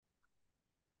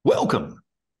Welcome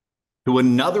to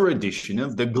another edition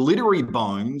of the Glittery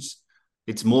Bones.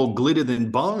 It's more glitter than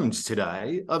bones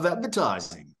today of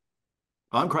advertising.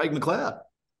 I'm Craig McLeod.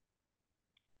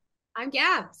 I'm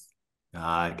Gabs.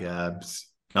 Hi, Gabs.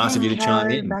 Nice of And you to chime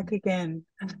Caro in. back again.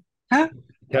 Huh?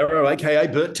 Caro, aka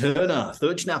Bert Turner,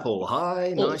 Third Schnapple.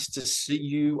 Hi, Oh. nice to see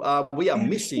you. We are And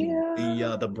missing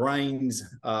here. the brains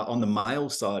on the male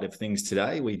side of things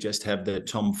today. We just have the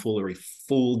tomfoolery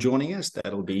fool joining us.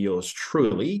 That'll be yours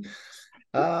truly.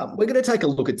 We're going to take a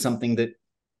look at something that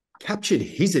captured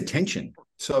his attention.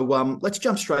 So let's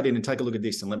jump straight in and take a look at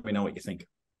this and let me know what you think.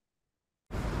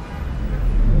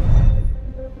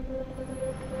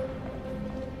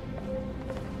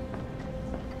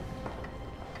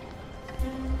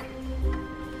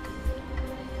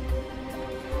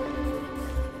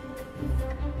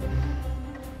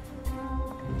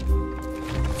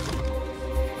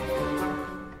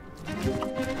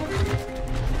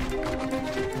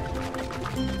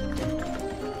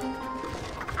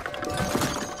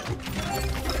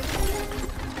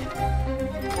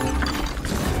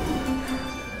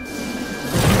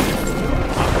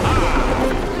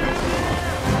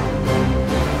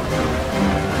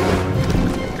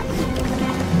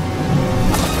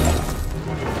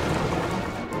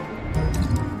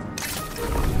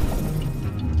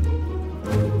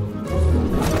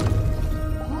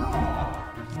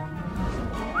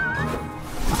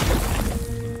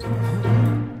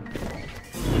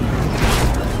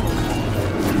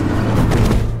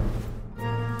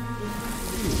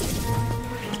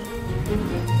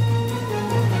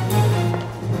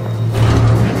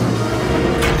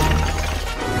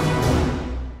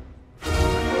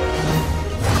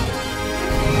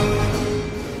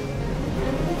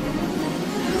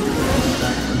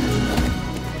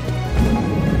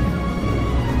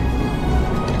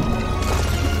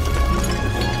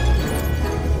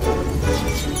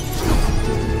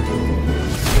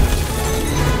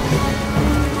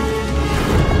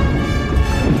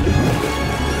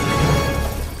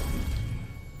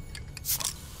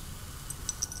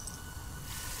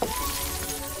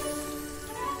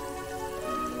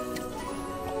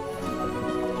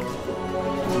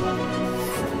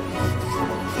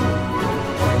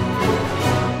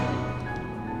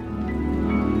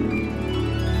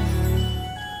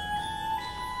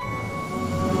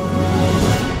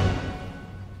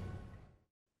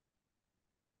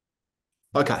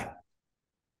 Okay.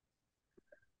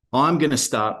 I'm going to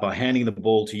start by handing the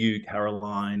ball to you,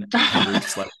 Caroline.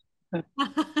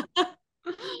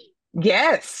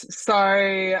 Yes.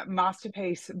 So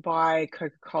Masterpiece by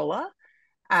Coca-Cola.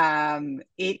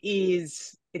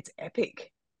 It's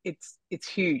epic. It's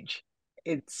huge.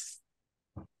 It's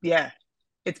yeah,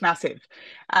 it's massive.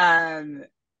 Um,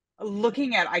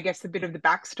 Looking at, I guess, a bit of the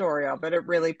backstory of it, it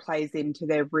really plays into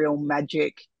their Real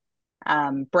Magic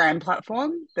brand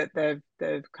platform that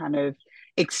they've kind of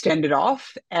extended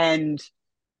off, and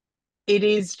it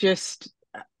is just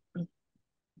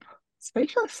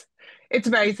speechless. It's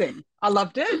amazing. I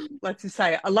loved it. Let's just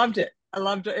say it. I loved it. I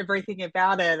loved everything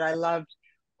about it. I loved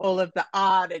all of the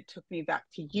art. It took me back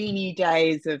to uni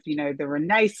days of, the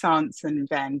Renaissance and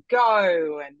Van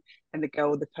Gogh and the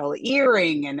girl with the pearl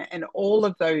earring and all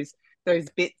of those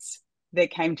bits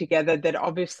that came together that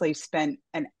obviously spent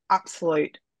an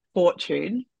absolute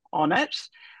fortune on it.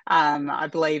 I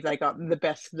believe they got the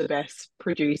best of the best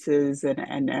producers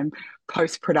and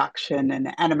post production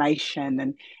and animation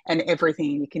and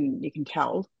everything. You can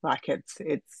tell like it's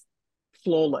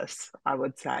flawless, I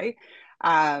would say.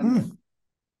 Um,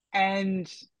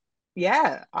 and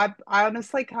yeah, I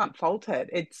honestly can't fault it.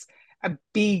 It's a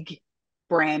big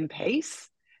brand piece,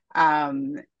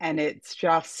 and it's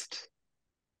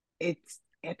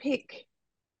epic.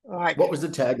 What Like, was the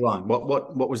tagline?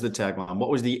 What was the tagline? What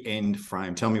was the end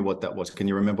frame? Tell me what that was. Can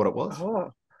you remember what it was?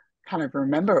 oh, can't even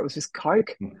remember. It was just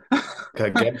Coke. Okay,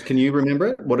 Gabs, can you remember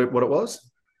it? What it was?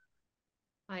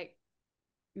 Like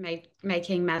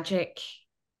making magic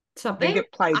I think something.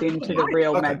 it played I don't into the know.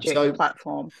 Real Okay, Magic so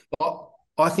platform.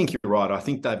 I think you're right. I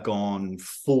think they've gone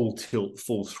full tilt,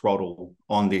 full throttle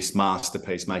on this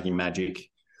masterpiece, Making Magic.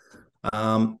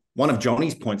 One of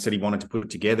Johnny's points that he wanted to put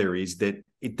together is that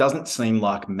it doesn't seem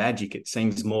like magic. It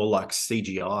seems more like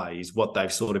CGI is what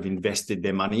they've sort of invested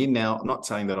their money in. Now, I'm not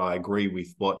saying that I agree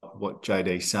with what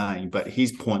JD's saying, but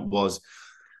his point was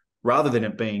rather than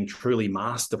it being truly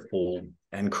masterful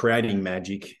and creating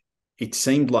magic, it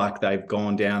seemed like they've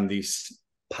gone down this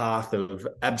path of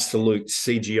absolute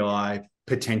CGI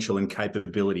potential and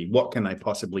capability. What can they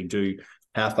possibly do?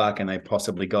 How far can they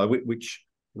possibly go? Which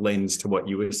lends to what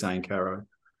you were saying, Caro.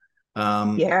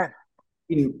 Yeah,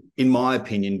 in my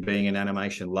opinion, being an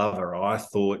animation lover, I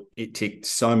thought it ticked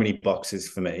so many boxes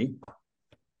for me.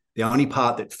 The only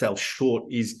part that fell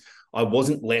short is I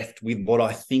wasn't left with what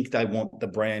I think they want the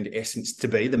brand essence to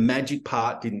be. The magic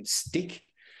part didn't stick.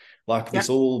 Like this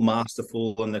all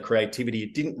masterful and the creativity,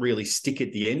 it didn't really stick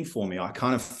at the end for me. I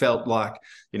kind of felt like,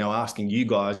 asking you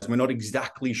guys, we're not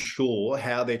exactly sure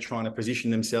how they're trying to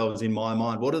position themselves in my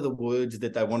mind. What are the words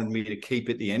that they wanted me to keep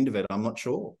at the end of it? I'm not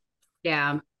sure.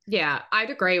 Yeah. Yeah,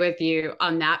 I'd agree with you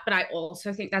on that, but I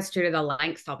also think that's due to the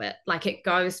length of it. Like it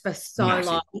goes for so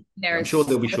long. I'm sure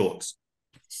there'll be shorts.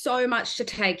 So much to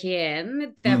take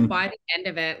in that by the end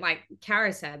of it, like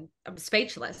Cara said, I'm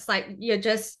speechless. Like you're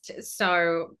just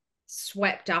so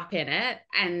swept up in it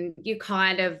and you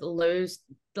kind of lose,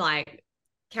 like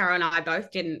Cara and I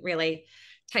both didn't really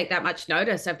take that much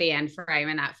notice of the end frame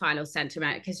and that final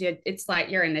sentiment because it's like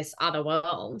you're in this other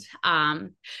world.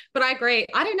 But I agree.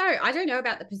 I don't know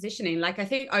about the positioning. Like I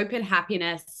think Open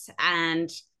Happiness and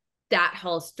that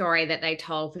whole story that they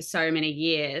told for so many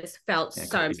years felt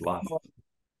resonated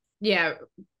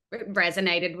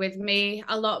with me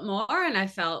a lot more. And I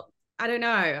felt, I don't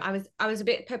know, I was a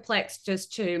bit perplexed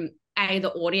just to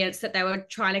the audience that they were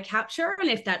trying to capture and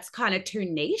if that's kind of too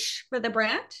niche for the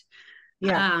brand.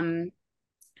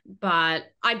 But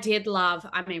I did love,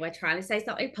 we're trying to say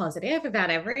something positive about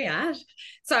every ad.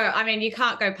 So, you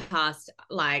can't go past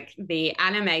like the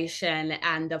animation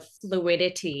and the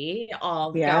fluidity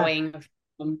of going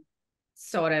from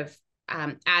sort of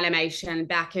animation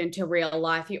back into real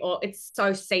life. It's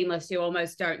so seamless. You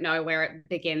almost don't know where it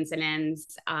begins and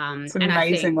ends. It's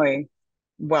amazingly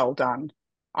well done,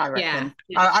 I reckon.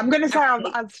 I'm going to say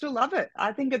I still love it.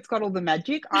 I think it's got all the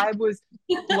magic. I was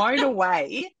blown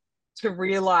away to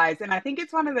realize, and I think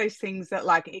it's one of those things that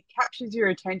like it captures your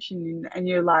attention and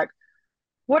you're like,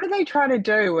 what are they trying to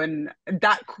do? And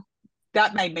that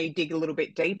made me dig a little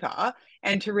bit deeper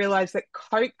and to realize that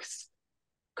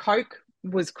Coke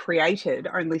was created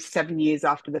only 7 years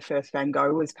after the first Van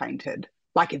Gogh was painted.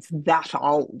 Like it's that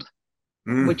old,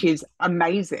 which is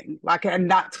amazing. Like, and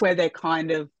that's where they're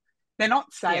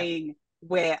not saying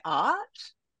we're art,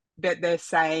 but they're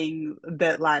saying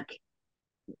that like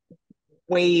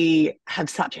we have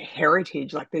such a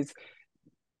heritage. Like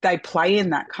they play in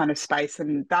that kind of space.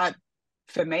 And that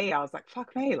for me, I was like,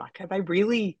 fuck me, like, are they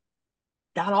really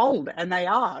that old? And they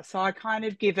are. So I kind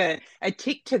of give a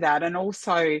tick to that. And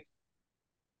also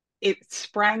it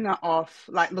sprang off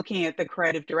like looking at the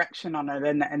creative direction on it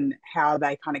and how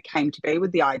they kind of came to be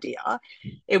with the idea.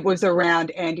 It was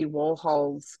around Andy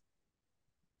Warhol's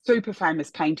super famous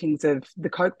paintings of the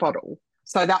Coke bottle.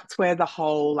 So that's where the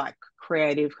whole like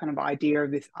creative kind of idea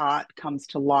of this art comes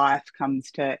to life,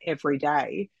 comes to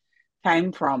everyday,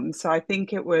 came from. So I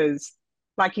think it was,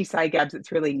 like you say, Gabs,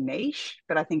 it's really niche,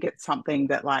 but I think it's something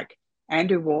that like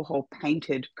Andy Warhol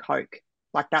painted Coke.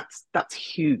 Like that's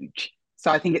huge. So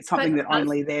I think it's something that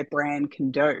only their brand can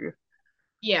do.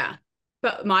 Yeah.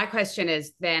 But my question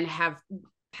is then have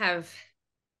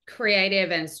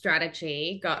creative and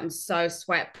strategy gotten so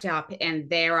swept up in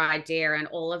their idea and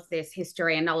all of this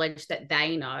history and knowledge that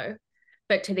they know,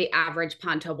 but to the average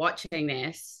punter watching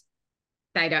this,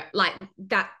 they don't like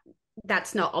that.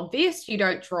 That's not obvious. You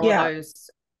don't draw those,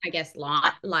 I guess,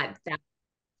 like that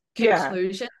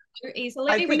conclusion too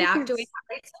easily without doing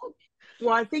that research.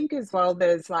 Well, I think as well,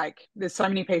 there's so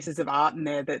many pieces of art in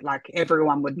there that like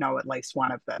everyone would know at least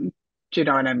one of them. Do you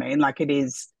know what I mean? Like it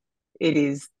is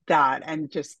that,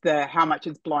 and just how much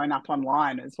it's blown up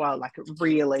online as well. Like it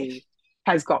really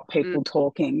has got people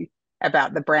talking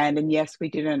about the brand. And yes, we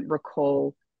didn't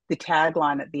recall the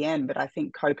tagline at the end, but I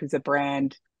think Coke as a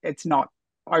brand, it's not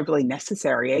overly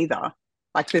necessary either.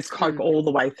 Like there's Coke all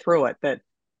the way through it. That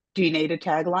do you need a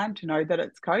tagline to know that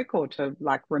it's Coke or to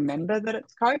like remember that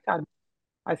it's Coke?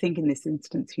 I think in this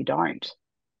instance you don't.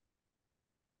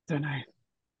 Don't know.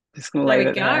 Just gonna leave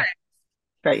it there.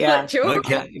 But yeah.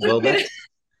 Okay. Well, that's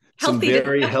some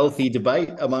very healthy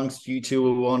debate amongst you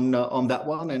two on that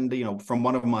one. And from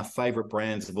one of my favorite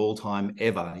brands of all time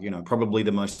ever, probably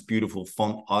the most beautiful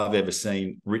font I've ever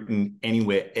seen written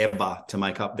anywhere ever to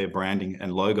make up their branding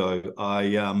and logo.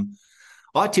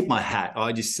 I tip my hat.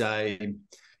 I just say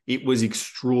it was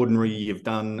extraordinary. You've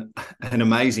done an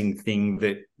amazing thing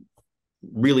that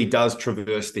really does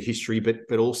traverse the history,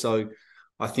 but also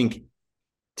I think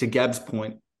to Gab's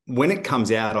point, when it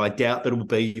comes out, I doubt that it'll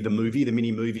be the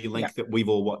mini movie length that we've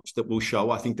all watched that will show.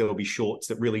 I think there will be shorts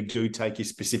that really do take you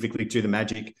specifically to the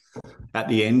magic at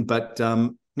the end. But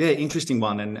interesting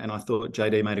one. And I thought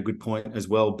JD made a good point as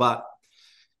well. But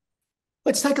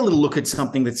let's take a little look at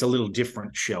something that's a little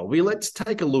different, shall we? Let's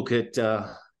take a look at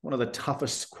one of the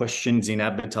toughest questions in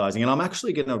advertising. And I'm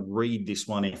actually going to read this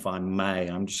one, if I may.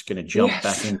 I'm just going to jump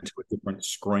back into a different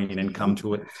screen and come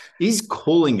to it. Is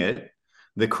calling it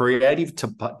the creative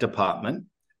department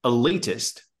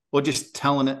elitist, or just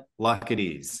telling it like it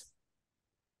is?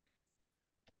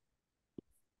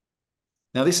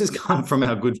 Now, this has come from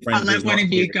our good friend. I'll let one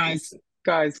of you guys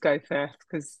go first,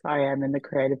 because I am in the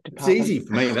creative department. It's easy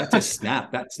for me. That's a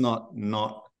snap. That's not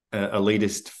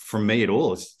elitist from me at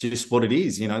all. It's just what it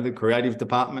is. You know, the creative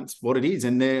department's what it is.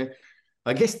 And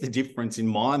I guess the difference in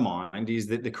my mind is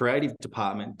that the creative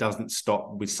department doesn't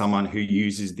stop with someone who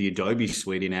uses the Adobe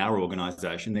suite in our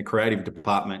organization. The creative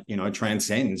department, you know,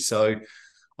 transcends. So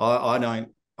I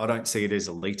don't see it as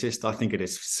elitist. I think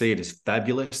see it as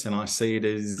fabulous, and I see it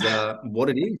as what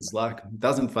it is. Like, it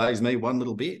doesn't faze me one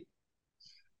little bit.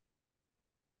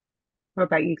 What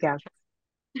about you, Gav?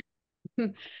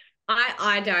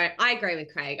 I agree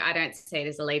with Craig. I don't see it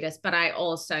as elitist, but I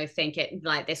also think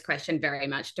this question very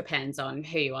much depends on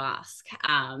who you ask.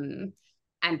 And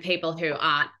people who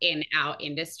aren't in our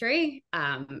industry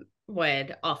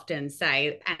would often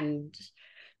say and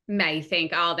may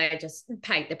think, oh, they just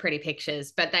paint the pretty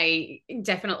pictures, but they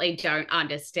definitely don't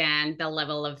understand the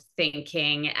level of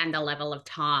thinking and the level of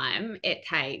time it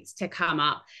takes to come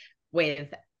up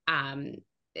with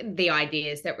the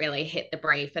ideas that really hit the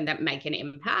brief and that make an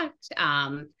impact.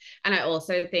 And I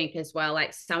also think as well,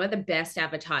 like, some of the best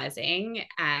advertising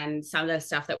and some of the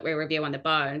stuff that we review on The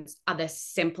Bones are the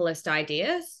simplest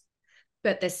ideas,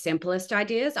 but the simplest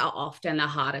ideas are often the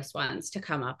hardest ones to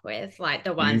come up with, like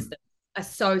the ones that are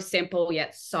so simple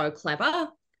yet so clever.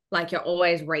 Like, you're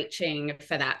always reaching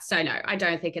for that. So no, I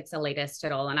don't think it's elitist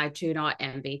at all. And I do not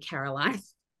envy Caroline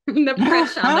the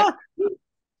pressure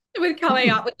with coming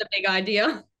up with the big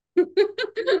idea.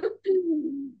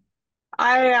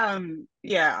 I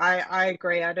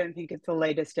agree. I don't think it's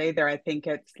elitist either. I think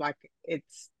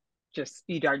it's just,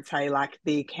 you don't say like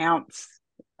the accounts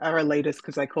are elitist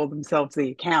because they call themselves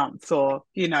the accounts, or,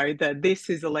 you know, this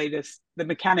is elitist, the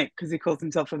mechanic, because he calls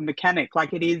himself a mechanic.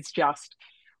 Like, it is just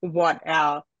what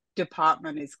our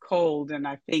department is called. And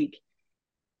I think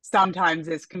sometimes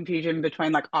there's confusion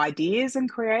between like ideas and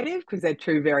creative, because they're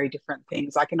two very different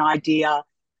things. Like, an idea,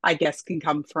 I guess, can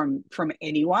come from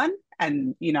anyone,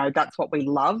 and, you know, that's what we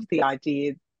love, the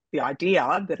idea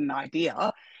that an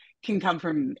idea can come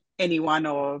from anyone,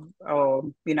 or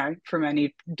you know, from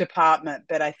any department.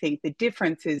 But I think the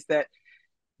difference is that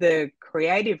the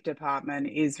creative department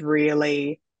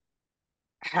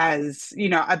has, you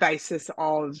know, a basis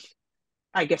of,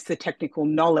 I guess, the technical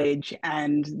knowledge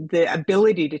and the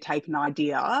ability to take an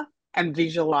idea and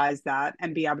visualize that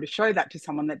and be able to show that to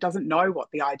someone that doesn't know what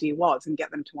the idea was and get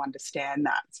them to understand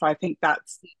that. So I think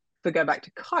that's, if we go back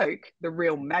to Coke, the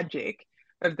real magic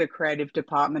of the creative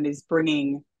department is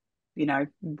bringing, you know,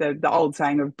 the old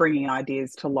saying of bringing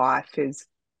ideas to life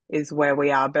is where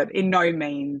we are. But in no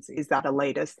means is that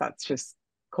elitist. That's just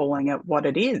calling it what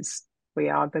it is. We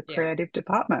are the creative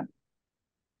department.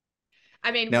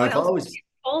 I mean, now, what else would you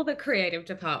call the creative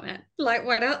department? Like,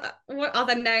 what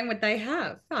other name would they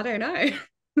have? I don't know.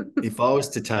 If I was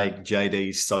to take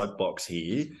JD's soapbox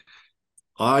here,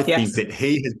 I think that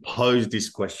he has posed this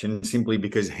question simply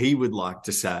because he would like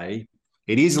to say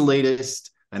it is elitist.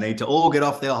 They need to all get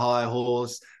off their high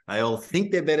horse. They all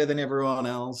think they're better than everyone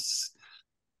else.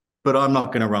 But I'm not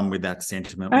going to run with that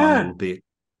sentiment one little bit,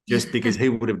 just because he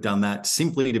would have done that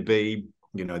simply to be,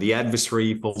 you know, the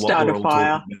adversary for what we're all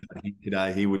talking about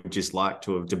today. He would just like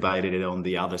to have debated it on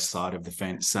the other side of the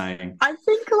fence, saying, I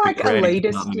think like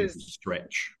elitist is a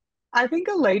stretch. I think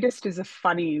elitist is a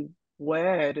funny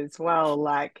word as well.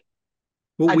 Like,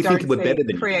 well, we think we're better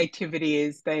than creativity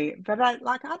is but I don't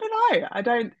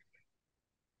know.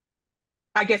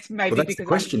 I guess maybe that's because the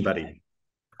question, buddy.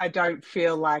 I don't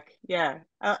feel like,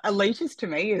 elitist to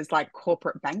me is like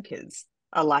corporate bankers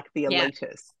are like the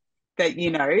elitists that,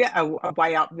 you know, are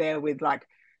way up there with like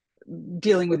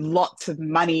dealing with lots of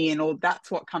money and all.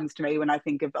 That's what comes to me when I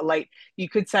think of elite. You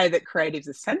could say that creatives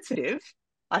are sensitive.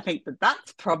 I think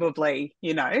that's probably,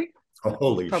 you know,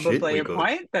 probably a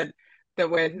point that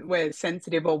we're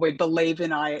sensitive, or we believe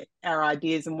in our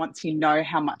ideas. And once you know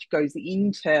how much goes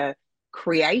into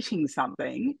creating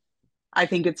something, I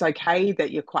think it's okay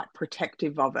that you're quite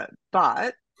protective of it.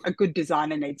 But a good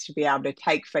designer needs to be able to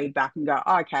take feedback and go,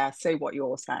 oh, okay, I see what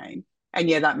you're saying. And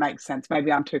that makes sense.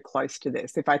 Maybe I'm too close to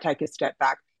this. If I take a step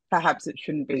back, perhaps it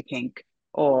shouldn't be pink,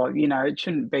 or, you know, it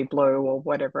shouldn't be blue, or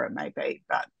whatever it may be.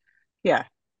 But yeah,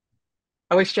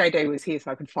 I wish JD was here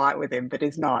so I could fight with him, but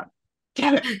he's not.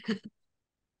 Damn it.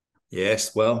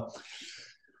 Yes, well,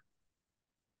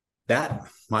 That,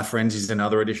 my friends, is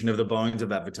another edition of the Bones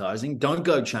of Advertising. Don't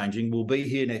go changing. We'll be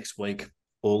here next week.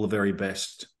 All the very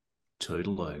best.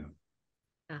 Toodaloo.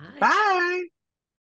 Bye. Bye.